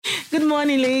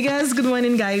morning, Lagos. Good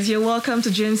morning, guys. You're welcome to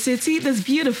Dream City this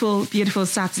beautiful, beautiful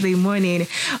Saturday morning.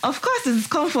 Of course, it's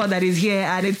Comfort that is here,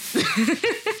 and it's...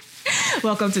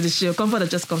 Welcome to the show. Comfort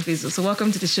just confused us. So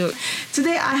welcome to the show.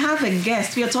 Today, I have a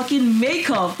guest. We are talking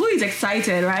makeup. Who is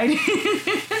excited, right?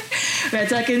 We're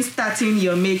talking starting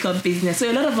your makeup business. So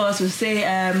a lot of us will say,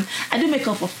 I do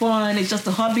makeup for fun. It's just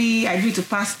a hobby. I do it to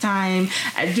pass time.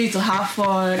 I do it to have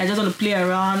fun. I just want to play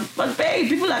around. But babe,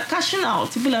 people are cashing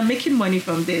out. People are making money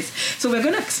from this. So we're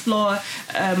going to explore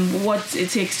what it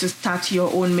takes to start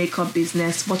your own makeup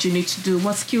business, what you need to do,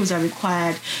 what skills are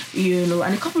required, and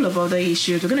a couple of other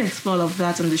issues. We're going to explore all of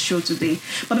that on the show today.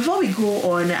 But before we go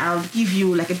on, I'll give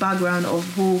you like a background of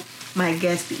who my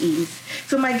guest is.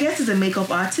 So my guest is a makeup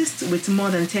artist with more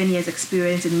than 10 years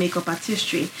experience in makeup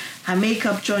artistry. Her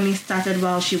makeup journey started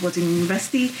while she was in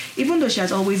university. Even though she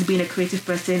has always been a creative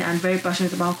person and very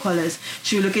passionate about colors,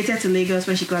 she relocated to Lagos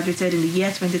when she graduated in the year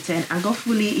 2010 and got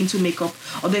fully into makeup,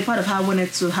 although part of her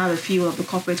wanted to have a feel of the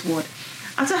corporate world.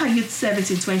 After her youth service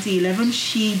in 2011,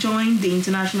 she joined the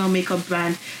international makeup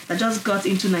brand that just got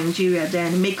into Nigeria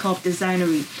then, Makeup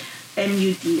Designery,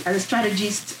 MUD, as a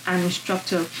strategist and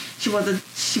instructor. She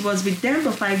was with them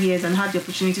for 5 years and had the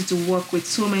opportunity to work with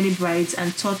so many brides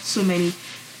and taught so many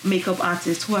makeup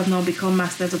artists who have now become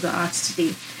masters of the arts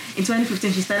today. In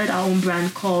 2015, she started her own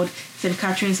brand called St.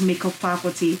 Catherine's Makeup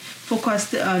Faculty,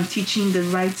 focused on teaching the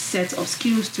right set of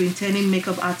skills to intending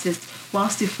makeup artists while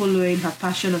still following her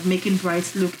passion of making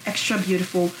brides look extra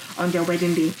beautiful on their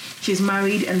wedding day. She's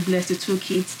married and blessed with two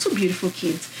beautiful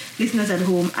kids. Listeners at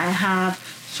home, I have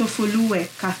Sofoluwe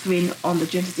Catherine on the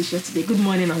Dream City show today. Good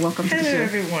morning and welcome to the show. Hello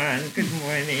everyone, good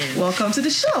morning. Welcome to the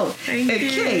show. Thank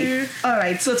you. All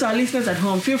right, so to our listeners at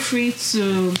home, feel free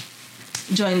to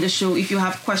join the show. If you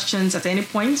have questions at any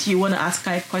point, you want to ask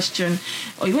her a question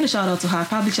or you want to shout out to her,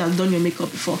 probably she has done your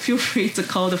makeup before, feel free to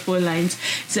call the phone lines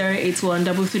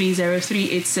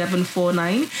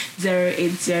 081-3303-8749,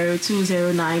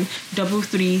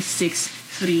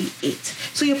 080-209-33638.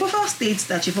 So your profile states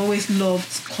that you've always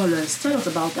loved colors. Tell us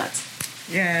about that.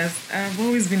 Yes, I've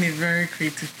always been a very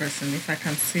creative person, if I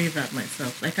can say that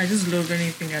myself. Like, I just love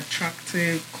anything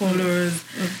attractive, colors,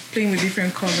 playing with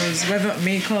different colors, whether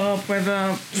makeup,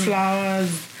 whether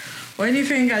flowers, or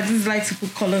anything. I just like to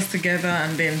put colors together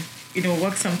and then,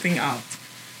 work something out.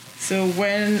 So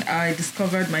when I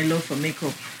discovered my love for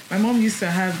makeup, my mom used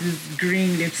to have this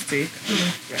green lipstick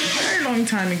a very long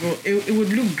time ago. It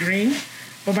would look green,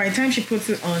 but by the time she puts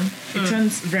it on, it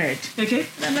turns red. Okay.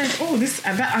 And I'm like, oh,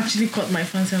 that actually caught my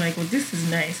fancy. And I go, this is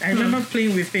nice. I remember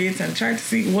playing with it and trying to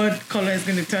see what color is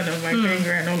going to turn on my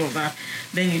finger and all of that.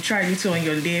 Then you tried it on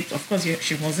your lips. Of course,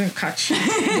 she wasn't catchy.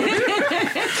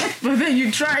 But then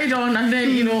you try it on and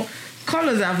then,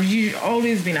 colors have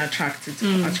always been attracted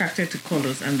to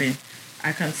colors. And then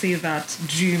I can say that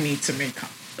drew me to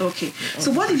makeup. Okay. So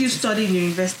what did you study in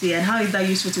university and how is that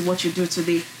useful to what you do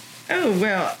today? Oh,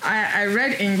 well, I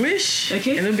read English, a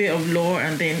little bit of law,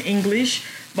 and then English.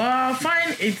 But I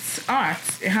find it's art.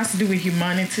 It has to do with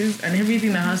humanities, and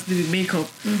everything that has to do with makeup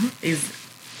is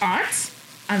art.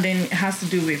 And then it has to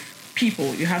do with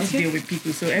people. You have to deal with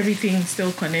people. So everything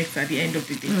still connects at the end of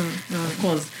the day. Of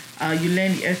course, you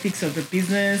learn the ethics of the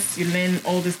business. You learn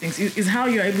all these things. It's how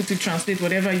you're able to translate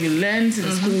whatever you learned in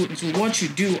school into what you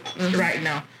do right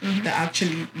now that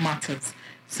actually matters.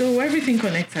 So everything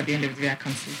connects at the end of the day, I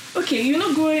can see. Okay,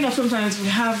 growing up, sometimes we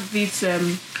have this,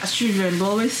 as children, we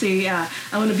always say, I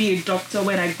want to be a doctor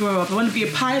when I grow up. I want to be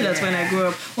a pilot when I grow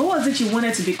up. What was it you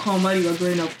wanted to become while you were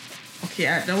growing up? Okay,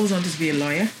 I always wanted to be a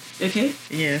lawyer. Okay.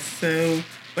 Yes,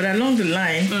 but along the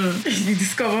line, you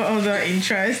discover other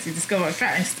interests. You discover, in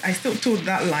fact, I still told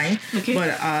that line,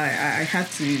 but I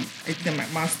did my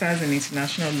master's in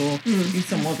international law, did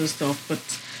some other stuff, but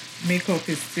makeup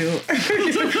is still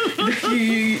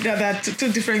that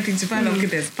two different things. You find out, okay,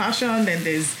 there's passion, then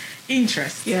there's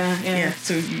interest. Yeah.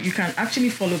 So you can actually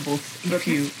follow both if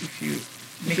you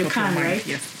make up your mind. Right?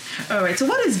 Yes. All right. So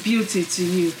what is beauty to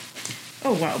you?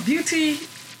 Oh wow, beauty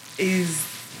is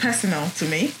personal to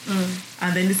me,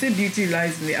 and then they say beauty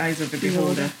lies in the eyes of the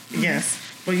beholder. Yes,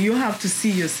 but you have to see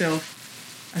yourself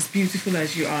as beautiful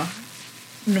as you are,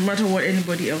 no matter what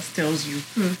anybody else tells you.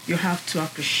 You have to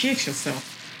appreciate yourself.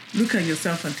 Look at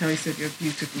yourself and tell yourself you're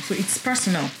beautiful. So it's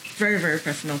personal, very, very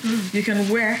personal. You can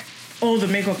wear all the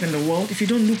makeup in the world. If you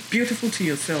don't look beautiful to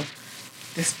yourself,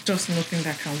 there's just nothing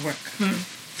that can work.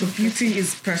 So beauty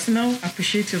is personal.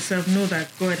 Appreciate yourself. Know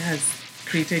that God has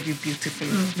created you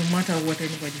beautifully, no matter what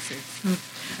anybody says.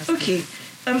 Okay.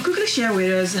 Quickly share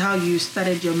with us how you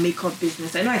started your makeup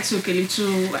business. I know I took a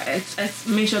little, I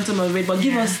mentioned some of it, but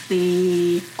give us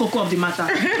the cocoa of the matter.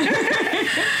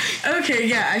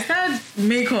 Okay, I started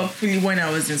makeup fully when I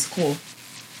was in school,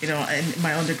 in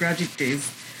my undergraduate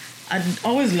days. I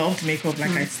always loved makeup,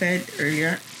 like I said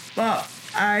earlier. But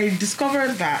I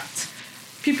discovered that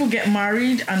people get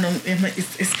married and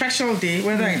it's a special day,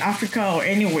 whether in Africa or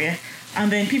anywhere. And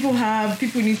then people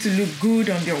need to look good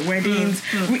on their weddings.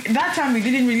 That time we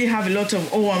didn't really have a lot of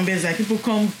Owambes, like people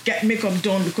come get makeup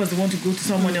done because they want to go to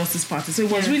someone else's party. So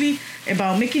it was really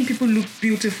about making people look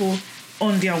beautiful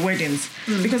on their weddings.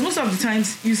 Because most of the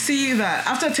times you see that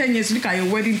after 10 years, you look at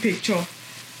your wedding picture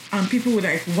and people were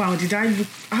like, wow, how did I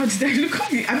look?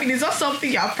 I mean, it's not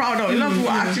something you're proud of. A lot of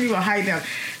people actually will hide them.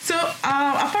 So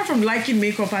apart from liking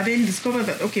makeup, I then discovered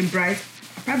that, okay,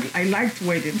 I liked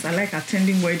weddings. I like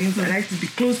attending weddings. I like to be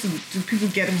close to people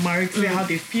getting married, see how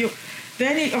they feel.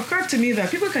 Then it occurred to me that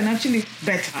people can actually look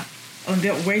better on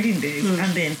their wedding days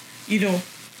and then,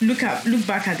 look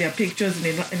back at their pictures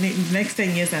in the next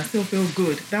 10 years and still feel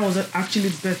good. That was actually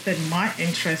birthed my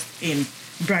interest in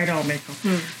bridal makeup.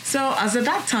 So as at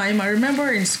that time, I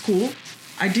remember in school,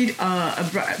 I did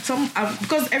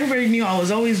because everybody knew I was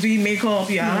always doing makeup.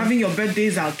 You're having your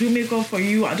birthdays, I'll do makeup for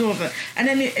you. I do all that. And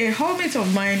then a housemate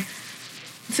of mine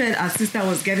said her sister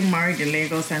was getting married in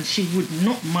Lagos and she would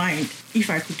not mind if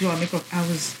I could do her makeup. I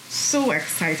was so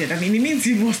excited. I mean, it means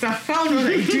you must have found what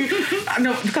I do.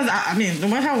 No, because no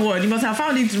matter what, you must have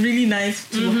found it really nice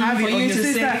to have it on your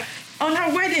sister on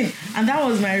her wedding. And that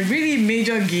was my really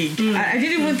major gig. I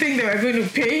didn't even think they were going to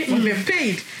pay, but they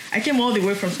paid. I came all the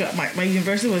way from school. My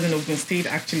university was in Ogun State,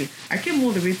 actually. I came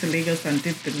all the way to Lagos and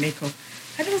did the makeup.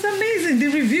 And it was amazing. The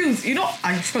reviews,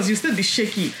 of course, you still be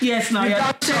shaky. Yes, now you're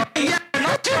not shaky. Yeah,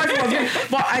 not sure it was good.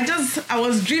 But I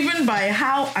was driven by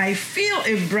how I feel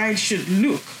a bride should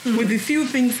look. With the few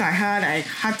things I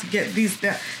had to get this,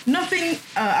 that. Nothing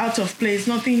out of place,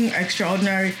 nothing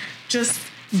extraordinary. Just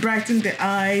brighten the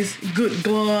eyes, good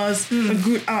gloss,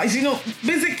 good eyes,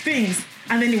 basic things.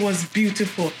 And then it was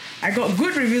beautiful. I got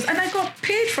good reviews and I got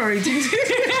paid for it. No,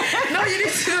 you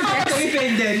need to. How much were you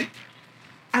paid then?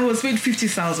 I was paid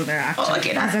 50,000 actually. Oh,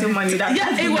 okay, that's the money. It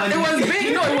was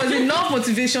big. No, it was enough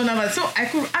motivation. So I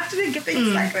could actually get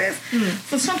things like this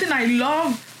for something I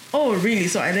love. Oh, really?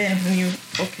 So I then knew,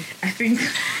 okay, I think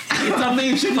it's something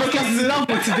you should look at. It's love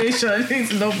motivation.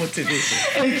 It's love motivation.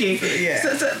 Okay.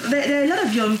 So there are a lot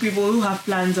of young people who have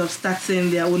plans of starting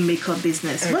their own makeup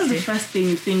business. Okay. What's the first thing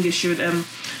you think they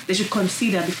should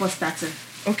consider before starting?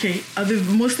 Okay, the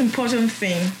most important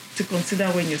thing to consider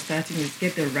when you're starting is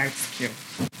get the right skill.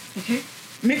 Okay.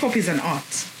 Makeup is an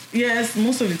art. Yes,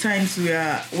 most of the times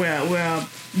we're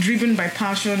driven by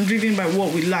passion, driven by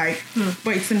what we like,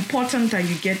 but it's important that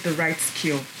you get the right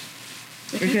skill.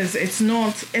 Okay. Because it's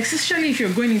not, especially if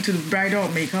you're going into bridal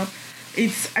makeup,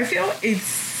 I feel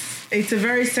it's a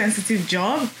very sensitive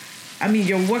job. I mean,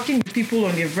 you're working with people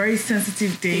on a very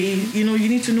sensitive day. You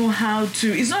need to know how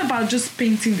to, it's not about just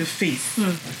painting the face.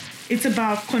 It's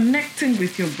about connecting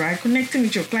with your bride, connecting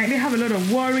with your client. They have a lot of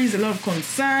worries, a lot of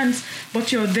concerns,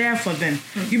 but you're there for them.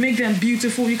 You make them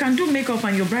beautiful. You can do makeup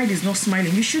and your bride is not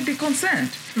smiling. You should be concerned.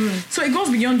 So it goes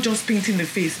beyond just painting the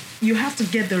face. You have to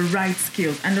get the right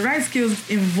skills. And the right skills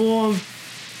entails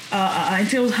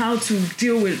how to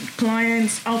deal with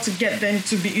clients, how to get them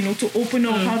to be, to open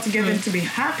up, how to get them to be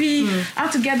happy, how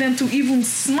to get them to even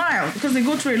smile, because they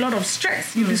go through a lot of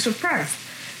stress. You'll be surprised.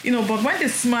 But when they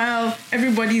smile,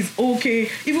 everybody is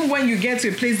okay. Even when you get to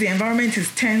a place, the environment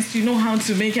is tense, you know how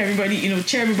to make everybody,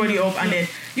 cheer everybody up, and then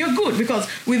you're good. Because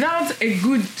without a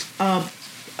good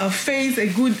face, a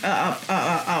good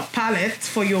palette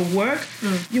for your work,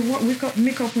 your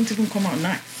makeup won't even come out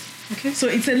nice. Okay. So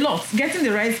it's a lot. Getting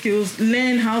the right skills,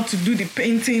 learn how to do the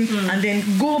painting, and then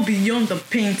go beyond the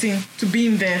painting to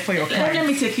being there for your client. Let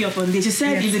me take you up on this. You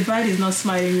said if the bride is not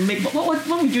smiling, you make. What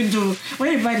would you do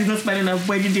when the bride is not smiling at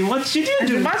wedding day? What should you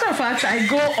do? As a matter of fact, I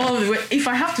go all the way. If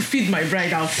I have to feed my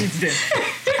bride, I'll feed them.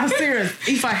 I'm serious.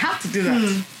 If I have to do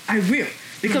that, I will.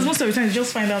 Because most of the time, you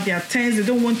just find out they are tense. They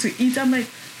don't want to eat. I'm like,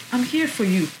 I'm here for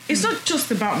you. It's not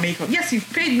just about makeup. Yes, you've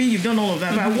paid me, you've done all of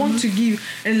that, but I want to give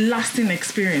a lasting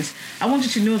experience. I want you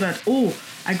to know that,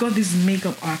 I got this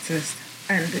makeup artist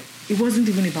and it wasn't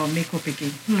even about makeup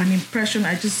again. An impression,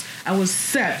 I was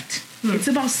served. It's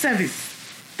about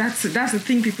service. That's the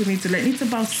thing people need to learn. It's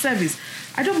about service.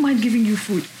 I don't mind giving you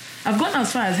food. I've gone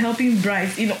as far as helping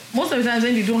brides. Most of the times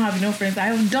when they don't have enough friends, I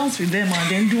have danced with them and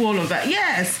then do all of that.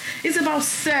 Yes, it's about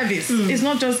service. It's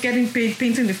not just getting paid,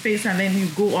 painting the face, and then you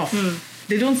go off.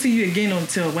 They don't see you again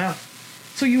until,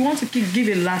 so you want to give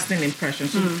a lasting impression.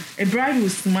 So a bride will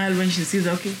smile when she sees,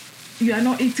 okay, you are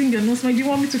not eating, you're not smiling. Do you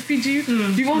want me to feed you?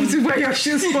 Do you want me to wear your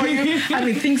shoes for you? I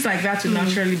mean, things like that to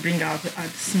naturally bring out a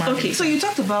smile. Okay, so you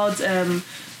talked about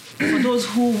for those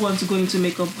who want to go into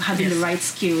makeup, having the right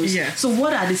skills. Yes. So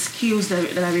what are the skills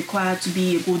that are required to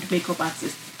be a good makeup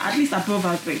artist? At least above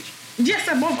average. Yes,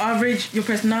 above average. Your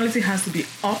personality has to be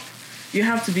up. You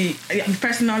have to be,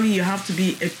 personally, you have to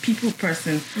be a people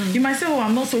person. You might say, oh,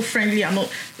 I'm not so friendly. I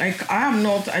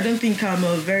don't think I'm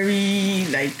a very,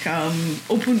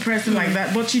 open person like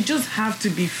that. But you just have to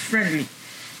be friendly.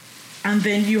 And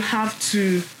then you have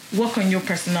to work on your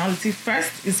personality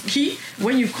first. Is key.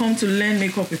 When you come to learn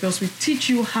makeup with us, we teach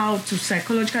you how to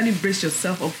psychologically brace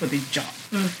yourself up for the job.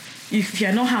 If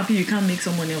you're not happy, you can't make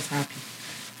someone else happy.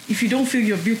 If you don't feel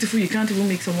you're beautiful, you can't even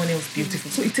make someone else beautiful.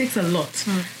 So it takes a lot.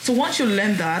 So once you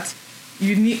learn that,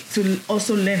 you need to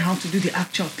also learn how to do the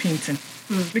actual painting.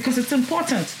 Because it's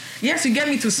important. Yes, you get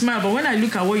me to smile, but when I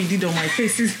look at what you did on my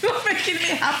face, it's not making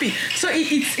me happy. So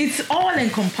it's all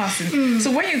encompassing.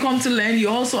 So when you come to learn, you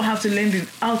also have to learn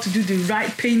how to do the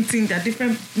right painting. There are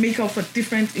different makeup for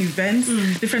different events,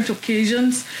 different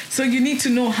occasions. So you need to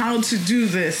know how to do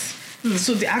this.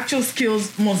 So the actual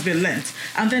skills must be learnt.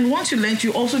 And then once you learnt,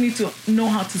 you also need to know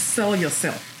how to sell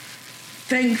yourself.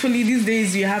 Thankfully, these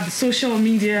days you have social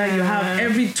media, you have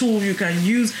every tool you can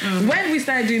use. When we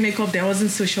started doing makeup, there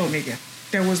wasn't social media.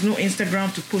 There was no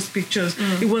Instagram to post pictures.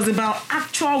 It was about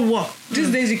actual work. These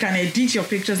days you can edit your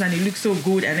pictures and it looks so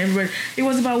good and everywhere. It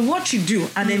was about what you do,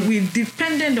 and then we're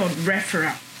dependent on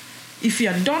referral. If you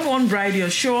have done one bride, you're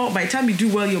sure by the time you do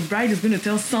well, your bride is going to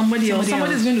tell somebody else.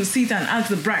 Somebody's going to sit and ask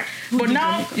the bride. But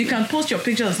now you can post your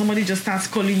picture and somebody just starts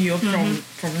calling you up from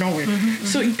nowhere.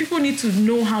 So people need to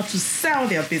know how to sell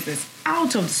their business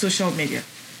out of the social media.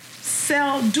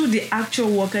 Do the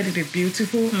actual work that is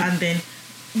beautiful, and then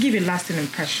give a lasting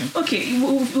impression. Okay,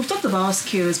 we've talked about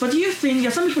skills, but do you think there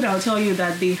are some people that will tell you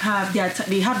that they have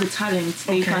the talent,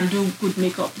 they can do good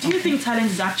makeup? Do you think talent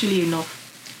is actually enough?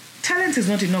 Talent is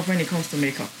not enough when it comes to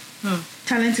makeup.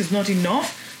 Talent is not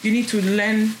enough. You need to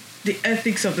learn the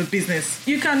ethics of the business.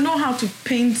 You can know how to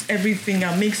paint everything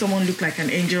and make someone look like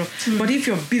an angel, but if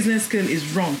your business skill is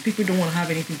wrong, people don't want to have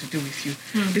anything to do with you.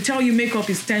 They tell you makeup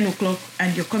is 10 o'clock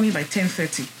and you're coming by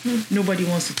 10:30. Nobody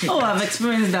wants to take that. I've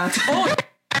experienced that.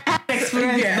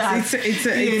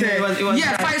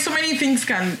 So many things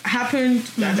can happen.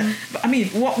 I mean,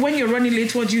 when you're running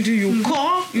late, what do? You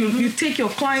call, you take your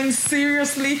clients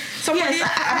seriously.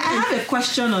 I have a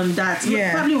question on that.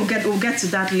 Probably we'll get to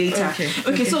that later.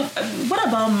 Okay. So what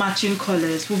about matching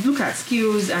colors? We'll look at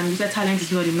skills, and you said talent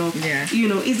is not enough.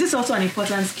 Is this also an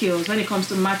important skill when it comes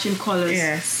to matching colors?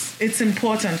 Yes, it's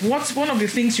important. One of the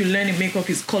things you learn in makeup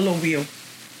is color wheel.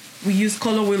 We use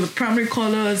color wheel, the primary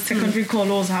colors, secondary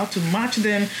colors, how to match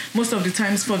them. Most of the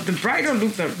times for the bridal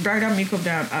look, the bridal makeup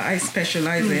that I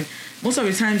specialize in, most of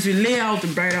the times we lay out the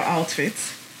bridal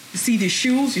outfits. You see the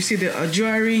shoes, you see the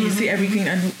jewelry, you see everything,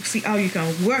 and see how you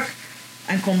can work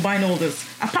and combine all this.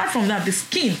 Apart from that, the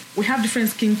skin, we have different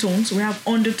skin tones, we have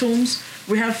undertones,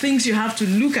 we have things you have to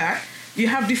look at. You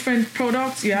have different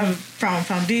products, you have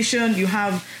foundation, you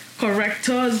have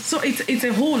correctors. So it's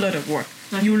a whole lot of work.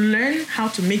 You learn how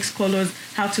to mix colors,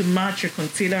 how to match your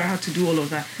concealer, how to do all of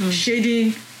that.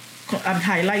 Shading,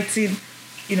 highlighting,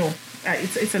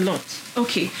 it's a lot.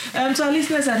 Okay. To our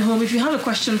listeners at home, if you have a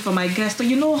question for my guest, or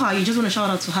you know her, you just want to shout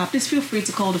out to her, please feel free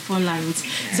to call the phone lines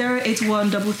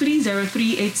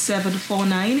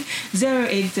 08133038749,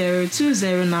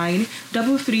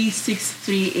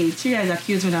 08020933638. You guys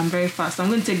accuse me that I'm very fast. I'm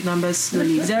going to take numbers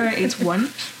slowly.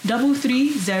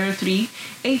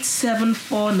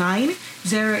 08133038749,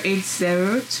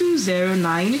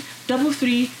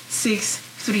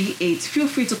 08020933638. Feel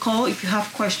free to call if you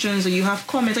have questions or you have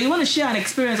comments or you want to share an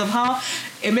experience of how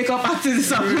a makeup artist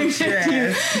is appointed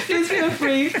you. Please feel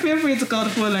free to call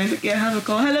the phone lines. Okay, I have a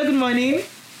call. Hello, good morning.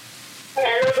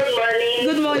 Hello, good morning.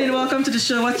 Good morning. Welcome to the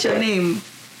show. What's your name?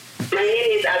 My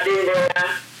name is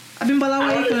Abimbola. Abimbola, where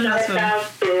are you calling us from?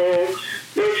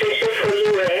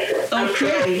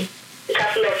 Okay. A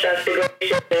couple of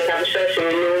transfigurations, I'm sure she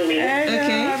will know me.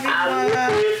 Okay. I'm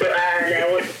listening to her and I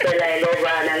want to tell her I love her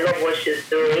and I love what she's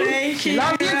doing. Thank you.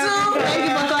 Love you too. Thank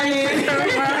you for calling. Okay, take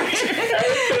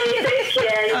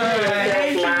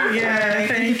care.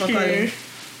 Thank you for calling.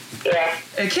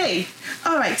 Yeah. Okay.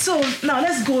 All right. So now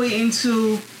let's go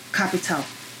into capital.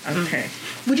 Okay.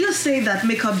 Would you say that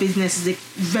makeup business is a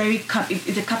very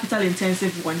capital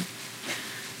intensive one?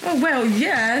 Oh, well,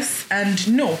 yes and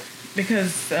no.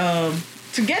 Because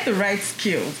to get the right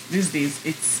skills these days,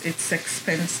 it's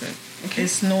expensive. Okay.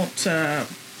 It's not to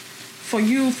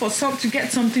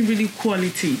get something really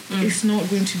quality. It's not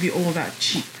going to be all that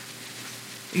cheap.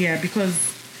 Yeah, because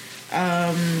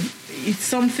it's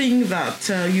something that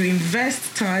you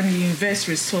invest time, you invest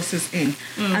resources in,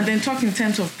 and then talk in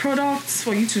terms of products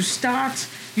for you to start.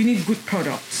 you need good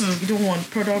products. You don't want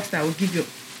products that will give your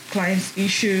clients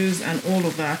issues and all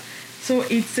of that. So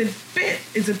it's a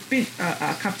bit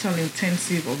capital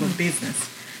intensive of a business.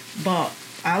 But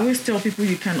I always tell people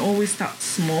you can always start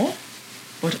small.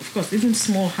 But of course, even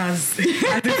small has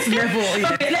at this level.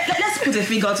 Yeah. Okay, let's put a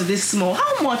figure to this small.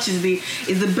 How much is the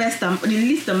best, the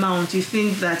least amount you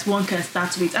think that one can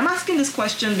start with? I'm asking this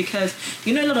question because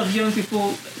a lot of young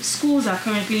people, schools are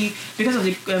currently, because of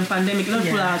the pandemic, a lot of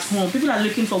people are at home. People are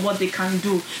looking for what they can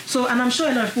do. So, and I'm sure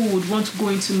a lot of people would want to go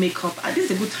into makeup.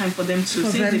 This is a good time for them to,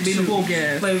 since they've been home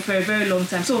for a very long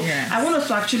time. So, I want us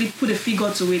to actually put a figure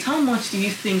to it. How much do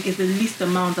you think is the least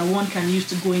amount that one can use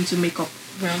to go into makeup?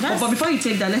 Well, but before you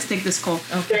take that, let's take this call.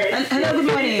 Okay. Hello, good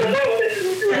morning.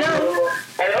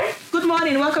 Hello. Good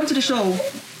morning. Welcome to the show.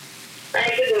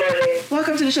 Hi, good morning.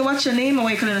 Welcome to the show. What's your name and where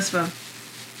are you calling us from?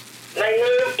 My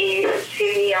name is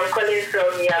Simi. I'm calling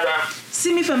from Yaba.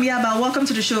 Simi from Yaba. Welcome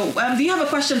to the show. Do you have a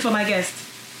question for my guest?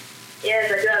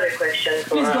 Yes, I do have a question for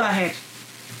Please her. go ahead.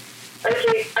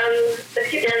 Okay.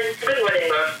 Good morning,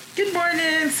 ma'am. Good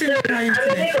morning, Simi. So, How are you I'm a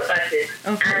today? makeup artist.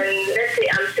 Okay. And let's say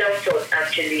I'm self-taught,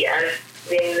 actually. I've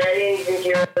been learning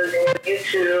videos on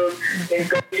YouTube, been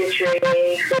going to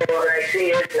training for like 2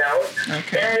 years now.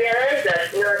 Okay. And I realized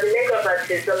that, as a makeup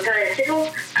artist, sometimes people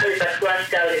have a particular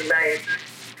style in mind.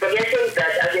 Forgetting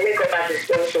that as a makeup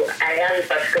artist also, I have a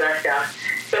particular style.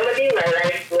 Somebody might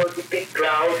like the big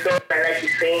brows, some might like the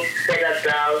faint feather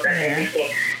brows and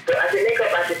everything. So as a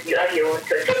makeup artist, you have your own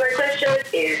choice. So my question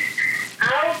is,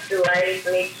 how do I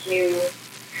make you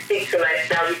stick to my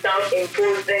style without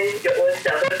imposing your own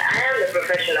style? Because I am a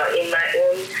professional in my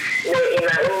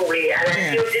own way, and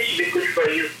I feel this should be good for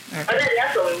you. Okay. But then there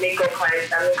are some makeup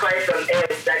clients, clients from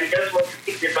else that they just want to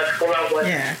stick to a particular one.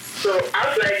 Yeah. So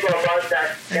how do I go about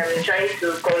that? I'm trying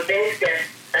to convince them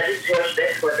that this is what's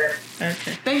best for them.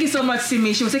 Okay. Thank you so much,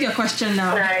 Simi. She will take your question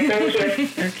now. All right, thank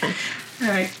you.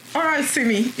 Okay. All right.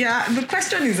 Simi. Yeah, the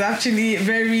question is actually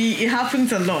it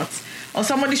happens a lot. Or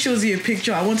somebody shows you a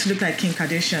picture, I want to look like Kim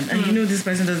Kardashian, and this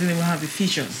person doesn't even have the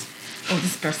features of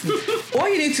this person. All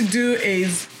you need to do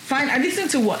is listen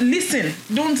to what. Listen.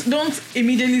 Don't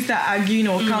immediately start arguing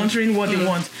or countering what they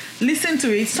want. Listen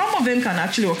to it. Some of them can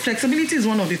actually work. Flexibility is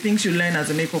one of the things you learn as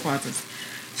a makeup artist.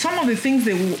 Some of the things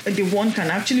they want can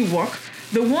actually work.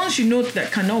 The ones you know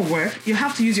that cannot work, you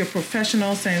have to use your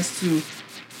professional sense to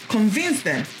convince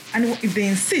them. And if they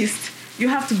insist, you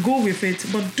have to go with it,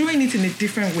 but doing it in a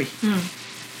different way.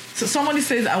 So somebody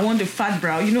says, I want a fat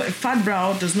brow. A fat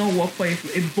brow does not work for a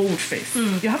bold face.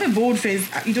 You have a bold face,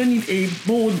 you don't need a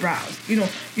bold brow. You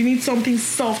need something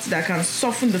soft that can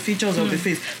soften the features of the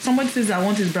face. Somebody says, I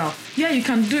want his brow. Yeah, you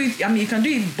can do it. You can do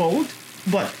it bold,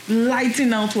 but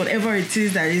lighten out whatever it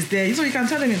is that is there. So you can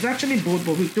tell them it's actually bold,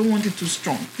 but we don't want it too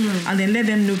strong. And then let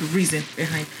them know the reason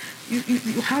behind.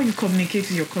 How you communicate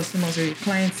with your customers or your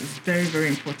clients is very, very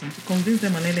important. To convince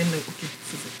them and let them know, okay,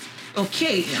 this is it.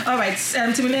 Okay. Yeah. All right.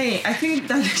 Timmy, I think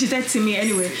that she said Timmy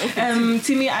anyway. Okay.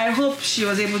 Timmy, I hope she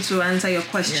was able to answer your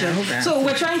question. Yeah, I hope so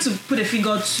we're trying to put a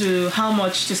figure to how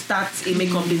much to start a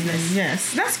makeup business.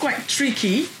 Yes, that's quite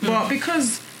tricky, but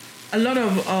because a lot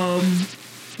of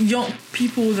young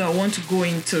people that want to go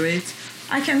into it,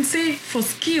 I can say for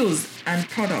skills and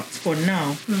products for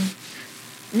now,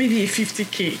 maybe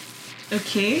 50K.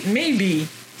 Okay. Maybe.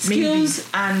 Skills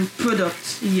and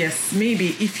products. Yes,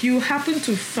 maybe. If you happen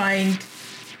to find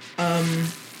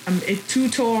a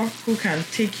tutor who can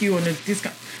take you on a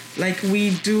discount, like we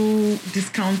do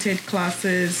discounted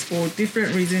classes for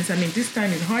different reasons. This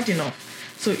time is hard enough.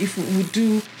 So if we would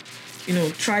do,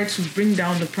 try to bring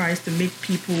down the price to make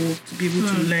people to be able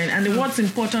to learn. And what's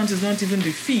important is not even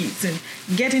the fees and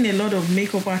getting a lot of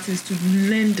makeup artists to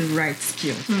learn the right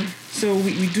skills. So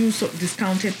we do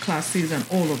discounted classes and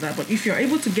all of that. But if you're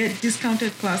able to get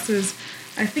discounted classes,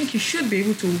 I think you should be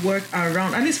able to work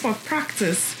around, at least for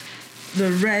practice,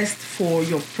 the rest for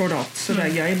your product so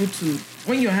that you're able to,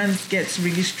 when your hands gets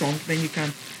really strong, then you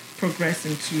can progress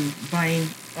into buying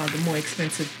the more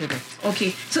expensive products.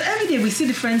 Okay, so every day we see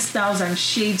different styles and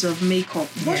shades of makeup.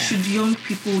 What should young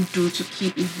people do to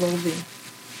keep evolving?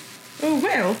 Oh,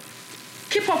 well,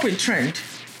 keep up with trend.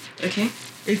 Okay.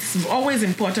 It's always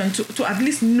important to at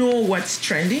least know what's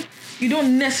trending. You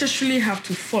don't necessarily have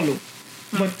to follow,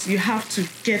 but you have to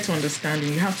get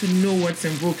understanding. You have to know what's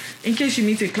in vogue. In case you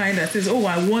meet a client that says, oh,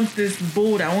 I want this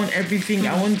bold, I want everything,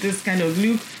 I want this kind of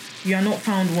look, you are not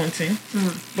found wanting.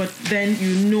 But then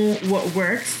you know what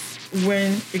works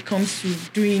when it comes to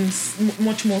doing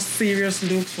much more serious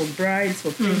looks for brides,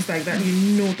 for things like that, you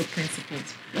know the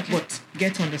principles. Okay. But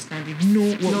get understanding.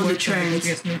 Know the trends.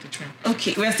 Yes, know the trend.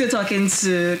 Okay, we're still talking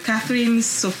to Catherine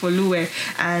Sofoluwe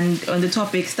and on the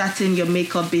topic starting your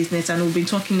makeup business, and we've been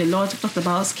talking a lot. We've talked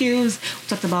about skills, we've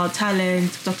talked about talent,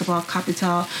 we've talked about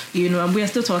capital, and we are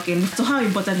still talking. So how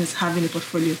important is having a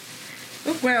portfolio?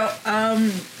 Well,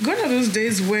 gone are those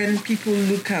days when people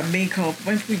look at makeup,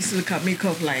 when people used to look at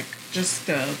makeup like just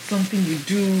something you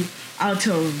do out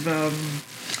of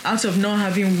not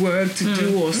having work to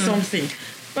do or something.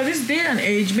 But this day and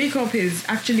age, makeup is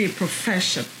actually a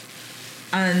profession.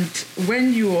 And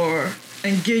when you are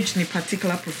engaged in a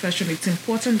particular profession, it's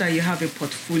important that you have a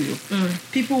portfolio.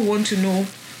 People want to know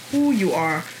who you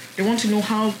are. They want to know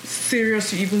how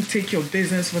serious you even take your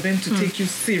business for them to take you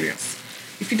serious.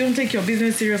 If you don't take your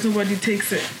business serious, nobody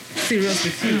takes it serious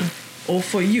with you or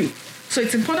for you. So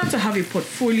it's important to have a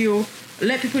portfolio.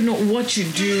 Let people know what you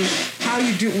do, how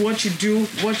you do what you do,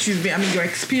 your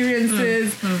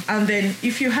experiences. And then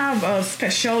if you have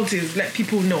specialties, let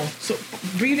people know. So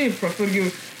building a portfolio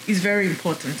is very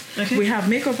important. Okay. We have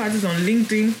makeup artists on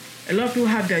LinkedIn. A lot of people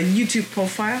have their YouTube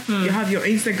profile. You have your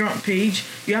Instagram page.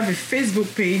 You have a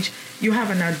Facebook page. You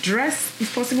have an address.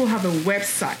 If possible, have a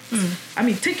website.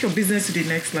 Take your business to the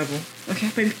next level. Okay.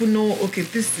 When people know, okay,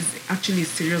 this is actually a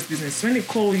serious business. When they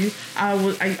call you,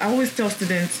 I always tell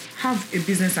students, have a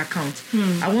business account.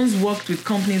 I once worked with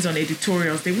companies on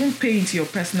editorials. They won't pay into your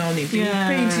personal name. They will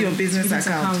pay into your business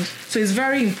account. So it's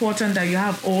very important that you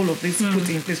have all of this put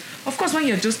in place. Of course, when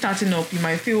you're just starting up, you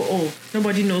might feel,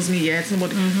 nobody knows me yet.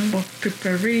 But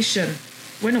preparation.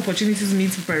 When opportunities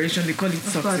meet preparation, they call it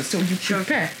success. So you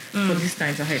prepare for these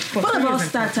times ahead. What about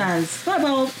starters? What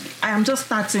about, I am just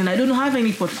starting, I don't have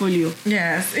any portfolio?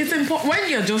 Yes, it's important. When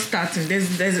you're just starting,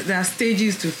 there are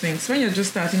stages to things. When you're just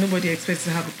starting, nobody expects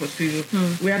to have a portfolio.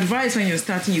 We advise when you're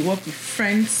starting, you work with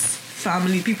friends,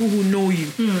 family, people who know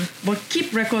you. But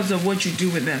keep records of what you do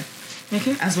with them.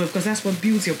 Okay. As well, because that's what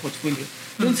builds your portfolio.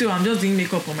 Don't say, I'm just doing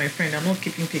makeup on my friend, I'm not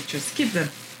keeping pictures. Keep them.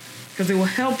 Because they will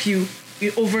help you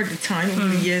over the time, over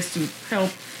the years, to help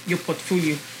your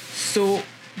portfolio. So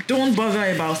don't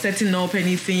bother about setting up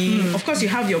anything. Of course, you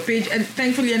have your page, and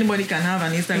thankfully anybody can have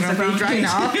an Instagram page right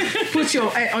now. Put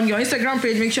on your Instagram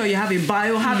page, make sure you have a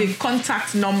bio, have a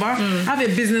contact number, have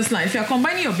a business line. If you're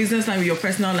combining your business line with your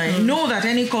personal line, know that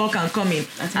any call can come in.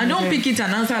 And don't pick it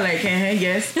and answer like,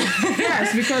 yes.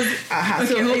 Yes, because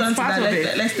so hold on to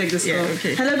that. Let's take this call.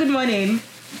 Okay. Hello, good morning.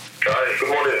 Hi, good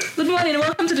morning. Good morning.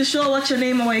 Welcome to the show. What's your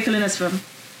name and where are you calling us from?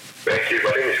 Thank you. My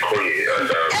name is Koyi. And,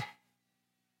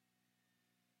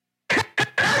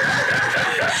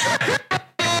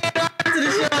 to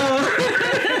the show.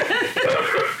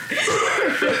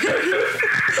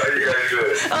 How you guys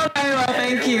doing? Oh, very well,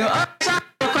 thank you.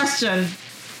 Question.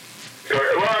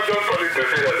 Sorry, well, I'm just calling to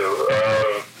say hello.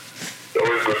 It's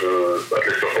always good to at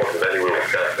least support in any way we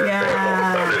can.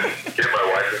 Yeah. Hear my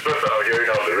wife. It's first time I'm hearing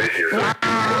on the radio. So.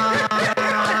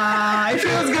 It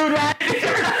feels good, right? I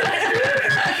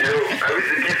wish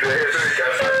you keep the hair so you can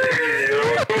start singing,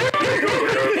 really good.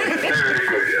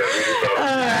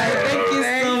 Alright, thank you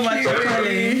so much for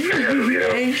calling.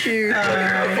 Thank you.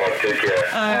 Take care.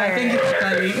 Alright, thank you for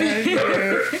calling.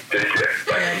 Take care.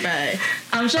 Bye. Bye.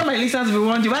 I'm sure my listeners will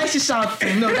wonder, why is she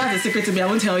shouting? No, that's a secret to me. I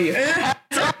won't tell you.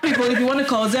 So people, if you want to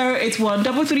call 081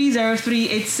 3303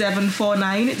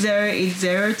 8749,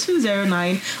 080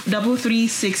 209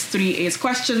 33638.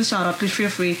 Questions, shout out, please feel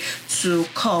free to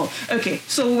call. Okay,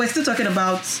 so we're still talking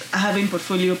about having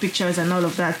portfolio pictures and all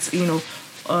of that,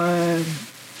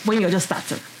 when you're just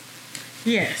starting.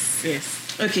 Yes.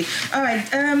 Okay, all right.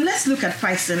 Let's look at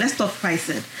pricing. Let's talk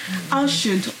pricing. How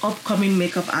should upcoming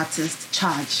makeup artists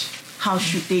charge? How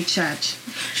should they charge?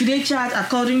 Should they charge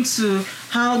according to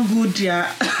how good they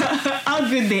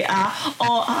are,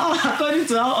 or according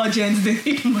to how urgent they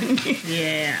need money?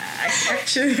 Yeah,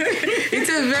 actually, it's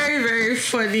a very, very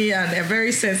funny and a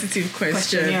very sensitive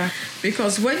question. Yeah.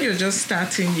 Because when you're just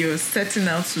starting, you're setting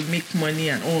out to make money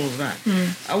and all of that.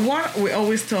 What we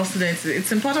always tell students is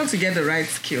it's important to get the right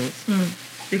skills.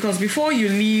 Because before you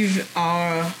leave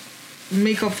our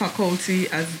makeup faculty,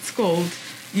 as it's called,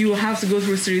 you will have to go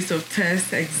through a series of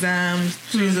tests, exams,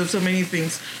 series of so many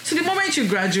things. So the moment you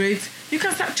graduate, you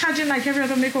can start charging like every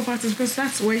other makeup artist, because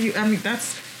that's where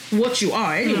that's what you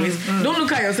are anyways. Don't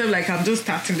look at yourself like I'm just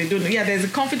starting. They don't know. Yeah, there's a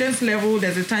confidence level,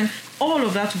 there's a time. All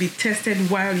of that will be tested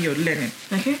while you're learning.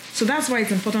 Okay. So that's why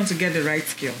it's important to get the right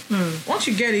skill. Once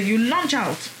you get it, you launch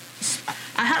out.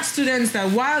 I had students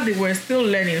that while they were still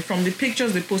learning, from the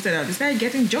pictures they posted out, they started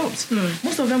getting jobs.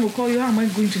 Most of them will call you, how am I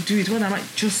going to do it? What am I?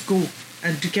 Just go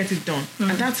and to get it done.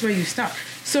 And that's where you start.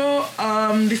 So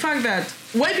the fact that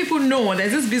when people know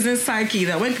there's this business psyche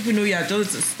that when people know you are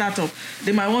just a startup,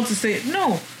 they might want to say,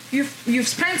 no, you've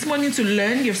spent money to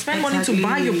learn, you've spent money to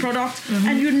buy your product,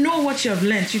 and you know what you have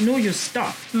learned, you know your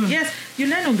stuff. Yes, you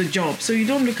learn on the job, so you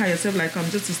don't look at yourself like I'm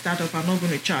just a startup, I'm not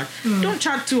going to charge. Don't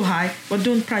charge too high, but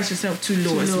don't price yourself too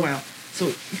low as well. So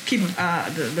you keep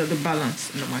the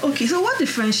balance in the market. Okay, so what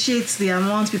differentiates the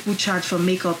amount people charge for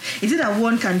makeup? Is it that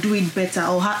one can do it better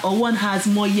or one has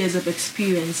more years of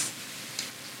experience?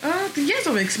 The years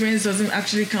of experience doesn't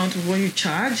actually count with what you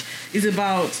charge. It's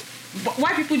about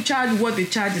why people charge what they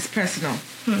charge is personal.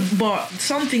 But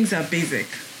some things are basic.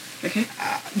 Okay.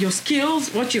 Your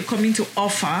skills, what you're coming to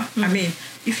offer. I mean,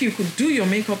 if you could do your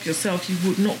makeup yourself, you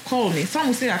would not call me. Some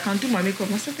will say, I can't do my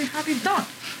makeup. I said, they have it done.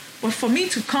 But for me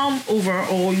to come over,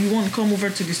 or you want to come over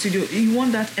to the studio, you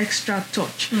want that extra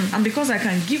touch. And because I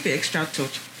can give the extra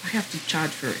touch, I have to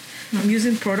charge for it. I'm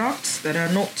using products that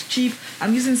are not cheap.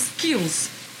 I'm using skills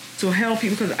to help you,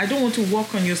 because I don't want to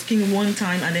work on your skin one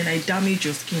time and then I damage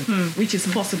your skin, which is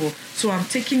possible. So I'm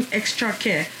taking extra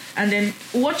care. And then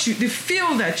the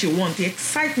feel that you want, the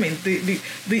excitement, the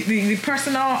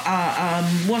personal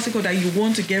what's it called that you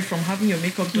want to get from having your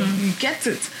makeup done, you get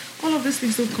it. All of these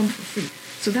things don't come for free.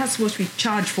 So that's what we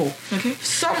charge for. Okay.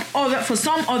 For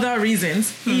some other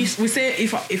reasons, we say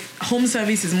if home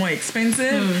service is more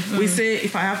expensive, we say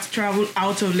if I have to travel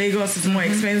out of Lagos, it's more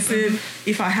expensive.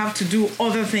 If I have to do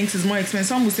other things, it's more expensive.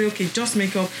 Some will say, okay, just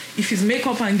makeup. If it's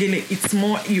makeup and gele, it's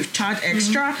more, you charge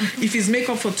extra. If it's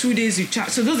makeup for 2 days, you charge.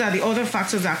 So those are the other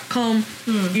factors that come,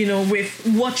 with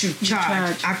what you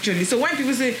charge actually. So when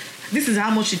people say, this is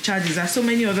how much it charges, there are so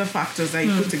many other factors that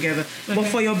you put together. Okay. But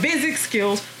for your basic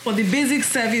skills, for the basic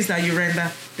service that you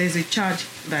render, there's a charge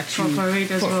that you for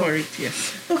it as well. For it,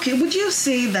 yes. Okay, would you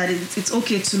say that it's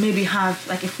okay to maybe have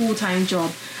like a full-time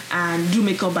job and do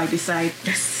makeup by the side?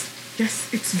 Yes,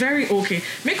 it's very okay.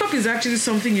 Makeup is actually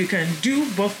something you can do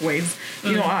both ways.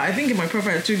 You know, I think in my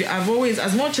profile I told you, I've always,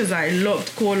 as much as I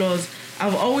loved colors,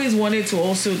 I've always wanted to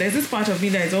also, there's this part of me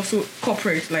that is also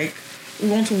corporate, like, we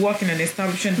want to work in an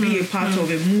establishment, be a part of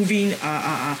a moving,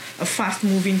 a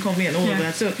fast-moving company and all of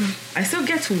that. So I still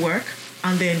get to work,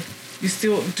 and then you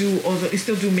still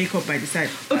do makeup by the side.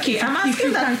 Okay, I'm asking if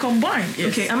you that. Can combine.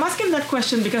 Yes. Okay, I'm asking that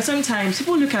question because sometimes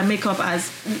people look at makeup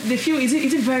as they feel is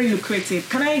it very lucrative?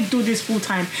 Can I do this full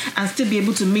time and still be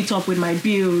able to meet up with my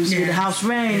bills, with the house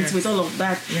rent, with all of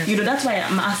that? Yes. That's why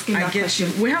I'm asking that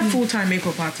question. We have full-time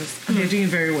makeup artists, and they're doing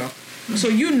very well. So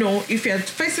if you're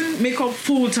facing makeup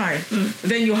full-time,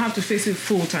 then you have to face it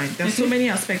full-time. There's so many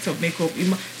aspects of makeup.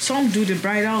 Some do the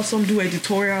bridal, some do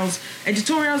editorials.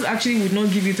 Editorials actually would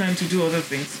not give you time to do other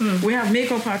things. We have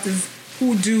makeup artists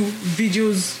who do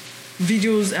videos,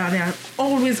 and they are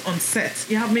always on set.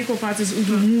 You have makeup artists who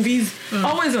do movies,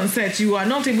 always on set. You are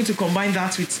not able to combine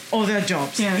that with other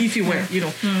jobs, if you were,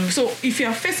 So if you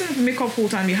are facing makeup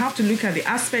full-time, you have to look at the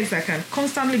aspects that can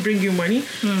constantly bring you money.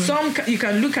 Some you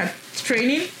can look at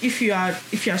training if you are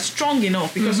strong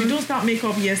enough, because you don't start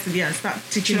makeup yesterday and start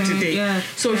teaching today.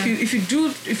 So if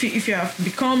you have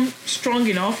become strong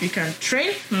enough, you can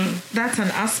train. That's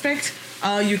an aspect.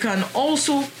 You can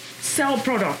also sell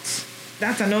products.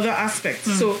 That's another aspect.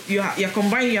 So you're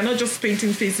combining. You're not just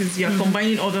painting faces. You're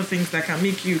combining other things that can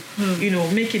make you,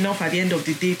 make enough at the end of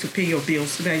the day to pay your bills,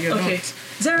 so that you're not.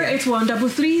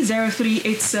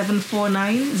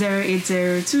 08133038749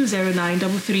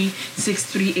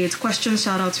 08020933638. Questions,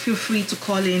 shout outs. Feel free to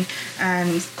call in.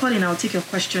 I'll take your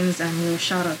questions and we'll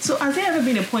shout out. So has there ever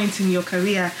been a point in your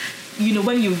career,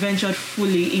 when you ventured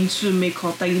fully into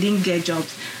makeup, that you didn't get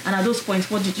jobs? And at those points,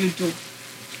 what did you do?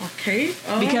 Okay.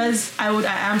 Because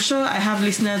I'm sure I have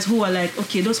listeners who are like,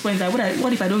 okay, those points,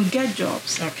 what if I don't get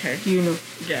jobs? Okay.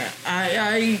 Yeah.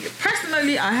 I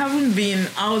personally, I haven't been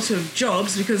out of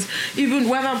jobs, because even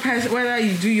whether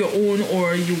you do your own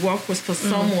or you work for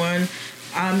someone,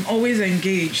 I'm always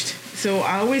engaged. So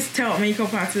I always tell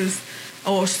makeup artists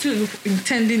or still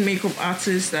intending makeup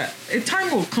artists that a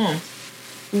time will come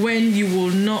when you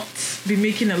will not be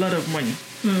making a lot of money.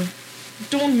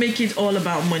 Don't make it all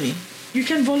about money. You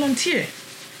can volunteer.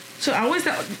 So I always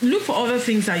look for other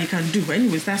things that you can do.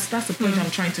 Anyways, that's the point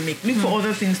I'm trying to make. Look for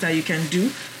other things that you can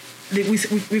do.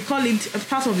 We call it, as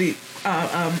part of the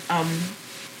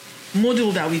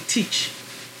model that we teach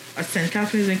at St.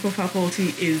 Catherine's Makeup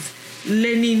Faculty, is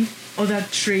learning other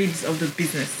trades of the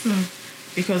business.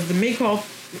 Because the makeup,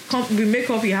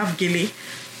 you have gele.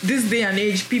 This day and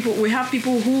age, we have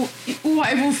people who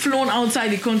are even flown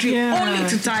outside the country only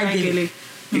to tie gele.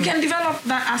 You can develop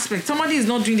that aspect. Somebody is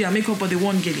not doing their makeup, but they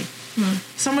want gele.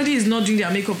 Somebody is not doing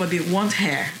their makeup, but they want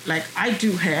hair. Like I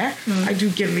do hair, I do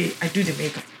gele, I do the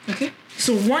makeup. Okay.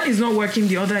 So one is not working,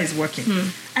 the other is working.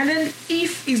 And then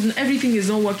if everything is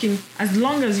not working, as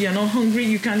long as you're not hungry,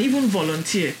 you can even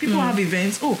volunteer. People have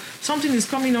events. Oh, something is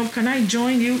coming up. Can I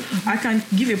join you? I can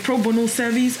give a pro bono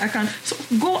service. So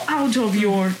go out of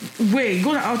your way.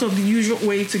 Go out of the usual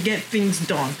way to get things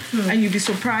done. And you'll be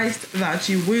surprised that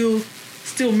you will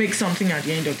still make something at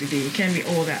the end of the day. It can't be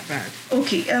all that bad.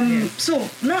 Okay, so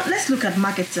now let's look at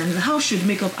marketing. How should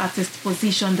makeup artists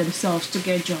position themselves to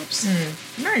get jobs?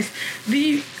 Nice.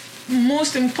 The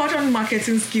most important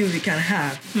marketing skills you can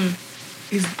have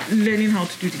is learning how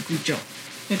to do the good job.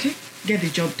 Okay. Get the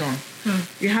job done.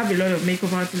 You have a lot of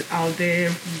makeup artists out there,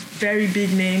 very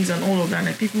big names and all of that,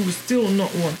 and people will still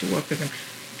not want to work with them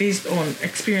based on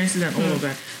experiences and all of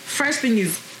that. First thing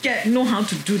is know how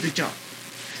to do the job.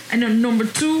 And then number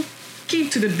 2,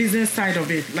 keep to the business side of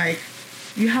it. Like,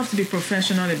 you have to be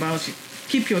professional about it.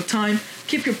 Keep your time,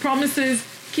 keep your promises,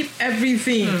 keep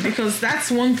everything. Because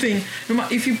that's one thing.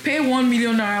 If you pay $1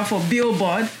 million for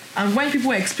billboard, and when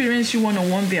people experience you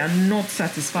one-on-one, they are not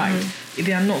satisfied.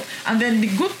 They are not. And then the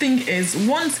good thing is,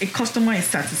 once a customer is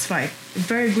satisfied, a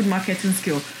very good marketing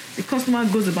skill, the customer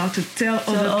goes about to tell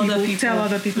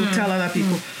other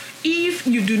people. If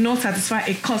you do not satisfy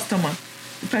a customer,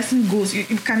 the person goes, you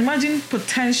can imagine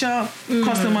potential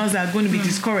customers that are going to be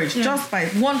discouraged just by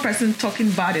one person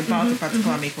talking bad about a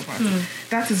particular makeup artist.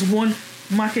 That is one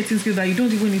marketing skill that you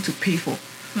don't even need to pay for.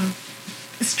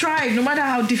 Strive, no matter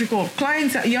how difficult.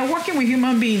 Clients, you're working with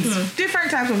human beings,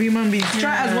 different types of human beings.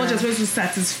 Try as much as possible to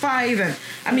satisfy them.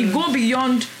 I mean, go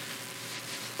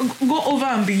over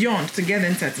and beyond to get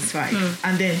them satisfied.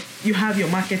 And then you have your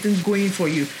marketing going for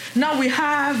you. Now we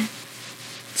have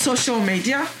social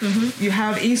media, you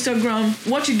have Instagram.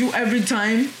 What you do every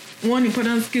time, one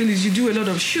important skill is you do a lot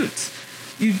of shoots.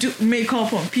 You do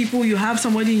makeup on people. You have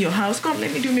somebody in your house. Come,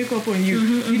 let me do makeup on you.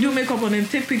 You do makeup on them.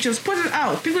 Take pictures. Put it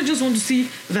out. People just want to see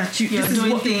that you're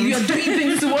doing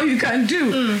things to what you can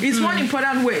do. It's one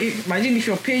important way. Imagine if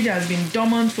your page has been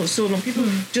dormant for so long. People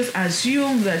just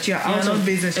assume that you're out of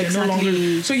business. You're no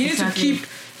longer. So you need to keep.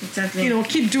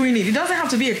 Keep doing it. It doesn't have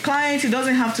to be a client. It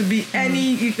doesn't have to be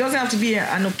it doesn't have to be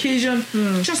an occasion.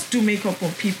 Just do makeup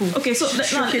on people. Okay, so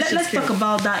let's talk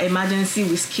about that emergency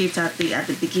we skipped at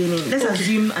the beginning. Let's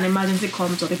assume an emergency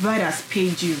comes up. A bride has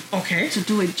paid you to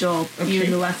do a job,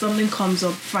 and something comes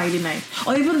up Friday night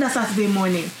or even that Saturday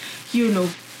morning.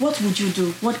 What would you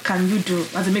do? What can you do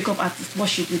as a makeup artist? What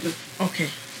should you do? Okay,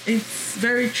 it's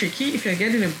very tricky if you're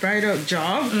getting a bridal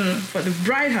job for the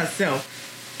bride herself.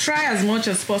 Try as much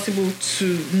as possible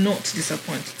to not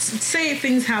disappoint. Say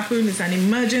things happen, it's an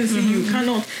emergency, you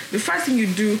cannot. The first thing you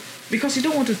do, because you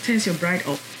don't want to tense your bride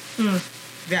up.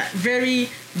 They're very,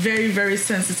 very, very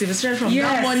sensitive, especially from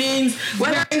that mornings,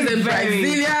 whether she's in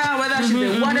Brasilia, whether she's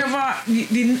in whatever.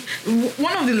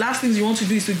 One of the last things you want to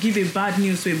do is to give a bad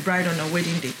news to a bride on her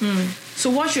wedding day. So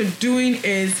what you're doing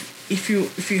is, if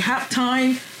you have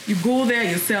time, you go there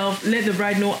yourself, let the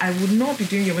bride know, I would not be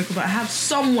doing your makeup, but I have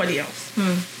somebody else.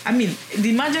 I mean, the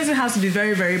emergency has to be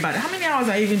very, very bad. How many hours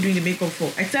are you even doing the makeup for?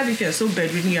 Except if you're so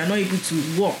bedridden, you're not able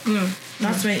to walk.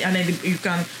 That's when, and then you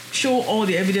can show all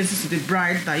the evidences to the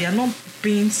bride that you're not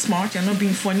being smart, you're not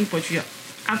being funny, but you're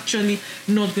actually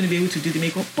not going to be able to do the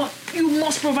makeup. But you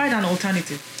must provide an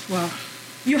alternative. Wow.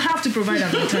 You have to provide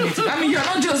an alternative. I mean, you're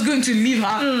not just going to leave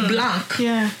her blank.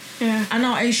 Yeah. And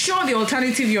now ensure the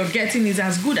alternative you're getting is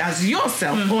as good as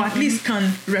yourself, or at least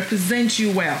can represent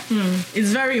you well. It's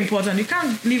very important. You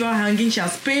can't leave her hanging. She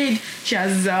has paid. She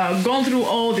has gone through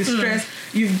all the stress.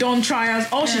 You've done trials.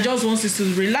 All she just wants is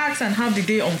to relax and have the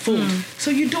day unfold.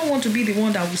 So you don't want to be the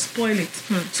one that will spoil it.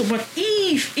 So, but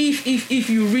if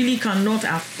you really cannot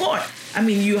afford, I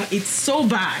mean, it's so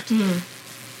bad.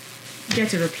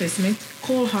 Get a replacement.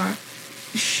 Call her.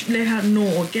 Let her know,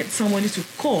 or get somebody to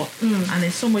call, and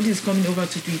then somebody is coming over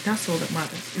to do it. That's all that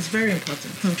matters. It's very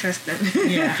important. Interesting.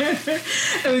 Yeah.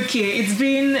 Okay, it's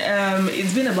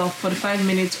been about 45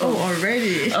 minutes.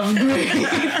 Already. Of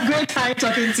great time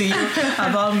talking to you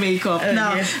about makeup.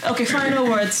 Okay, final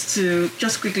words to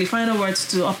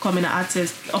upcoming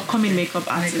makeup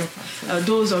artists,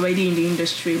 those already in the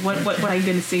industry. What are you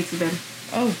going to say to them?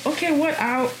 Oh, okay. What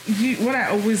I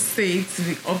always say to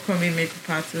the upcoming makeup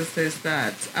artists is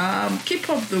that keep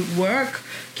up the work,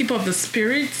 keep up the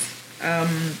spirit.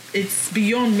 It's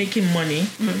beyond making money.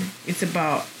 It's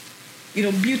about,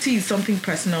 beauty is something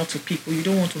personal to people. You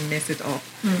don't want to mess it up.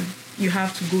 You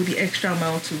have to go the extra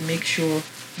mile to make sure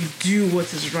you do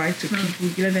what is right to people.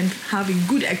 You let them have a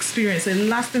good experience, a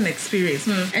lasting experience.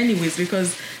 Anyways,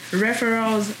 because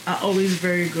referrals are always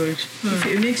very good. If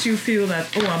it makes you feel that,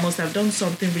 oh, I must have done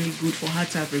something really good for her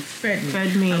to have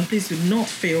referred me. And please do not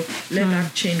fail. Let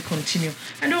that chain continue.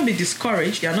 And don't be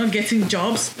discouraged. You're not getting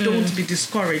jobs. Don't be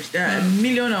discouraged. There are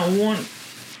 1,000,001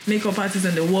 makeup artists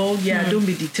in the world. Don't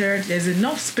be deterred. There's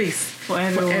enough space for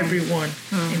everyone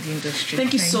in the industry.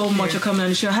 Thank you so much for coming on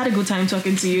the show. I had a good time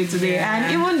talking to you today.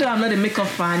 And even though I'm not a makeup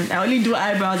fan, I only do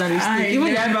eyebrows and lipstick.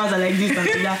 Even the eyebrows are like this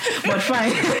and that. But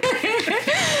fine.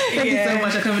 Thank you so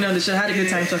much for coming on the show. I had a good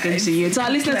time talking to you. To our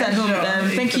listeners at home,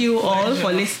 thank you all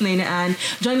for listening. And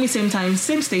join me same time,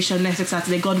 same station next week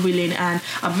Saturday, God willing. And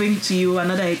I'll bring to you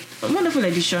another wonderful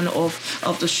edition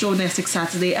of the show next week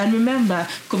Saturday. And remember,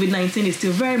 COVID-19 is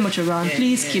still very much around.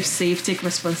 Please keep safe, take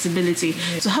responsibility.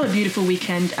 So have a beautiful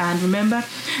weekend. And remember,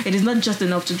 it is not just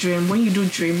enough to dream. When you do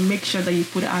dream, make sure that you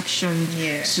put action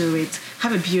to it.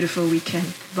 Have a beautiful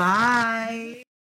weekend. Bye.